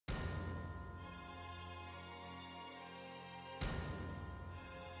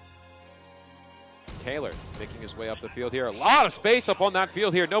Taylor making his way up the field here. A lot of space up on that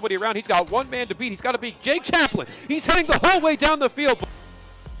field here. Nobody around. He's got one man to beat. He's got to beat Jake Chaplin. He's heading the whole way down the field.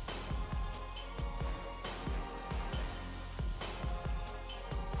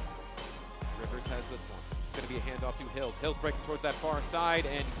 Rivers has this one. It's going to be a handoff to Hills. Hills breaking towards that far side,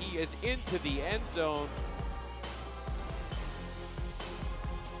 and he is into the end zone.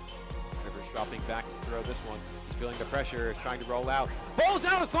 Rivers dropping back to throw this one. He's feeling the pressure, is trying to roll out. Balls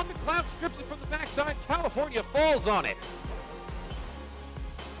out as London Cloud strips it from the backside. California falls on it.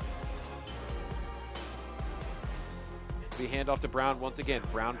 The handoff to Brown once again.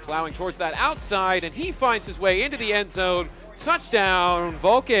 Brown plowing towards that outside, and he finds his way into the end zone. Touchdown,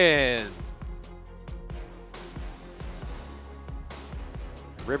 Vulcans.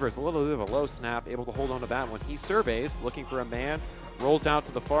 Rivers, a little bit of a low snap, able to hold on to that one. He surveys, looking for a man, rolls out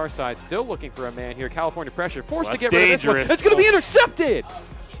to the far side, still looking for a man here. California pressure, forced to get rid of this one. It's going to be intercepted!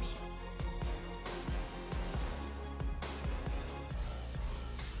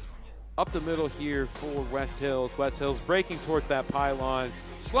 Up the middle here for West Hills. West Hills breaking towards that pylon,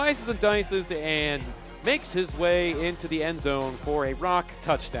 slices and dices, and makes his way into the end zone for a rock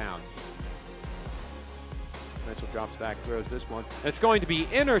touchdown. Mitchell drops back, throws this one. It's going to be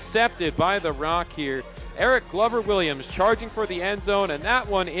intercepted by the Rock here. Eric Glover-Williams charging for the end zone, and that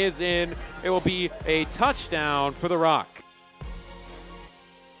one is in. It will be a touchdown for the Rock.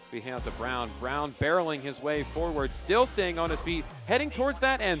 We hand to Brown. Brown barreling his way forward, still staying on his feet, heading towards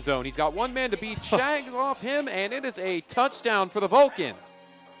that end zone. He's got one man to beat, shags off him, and it is a touchdown for the Vulcans.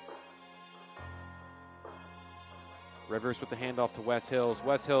 Rivers with the handoff to West Hills.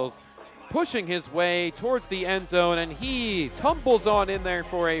 West Hills pushing his way towards the end zone, and he tumbles on in there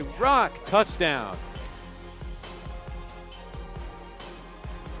for a Rock touchdown.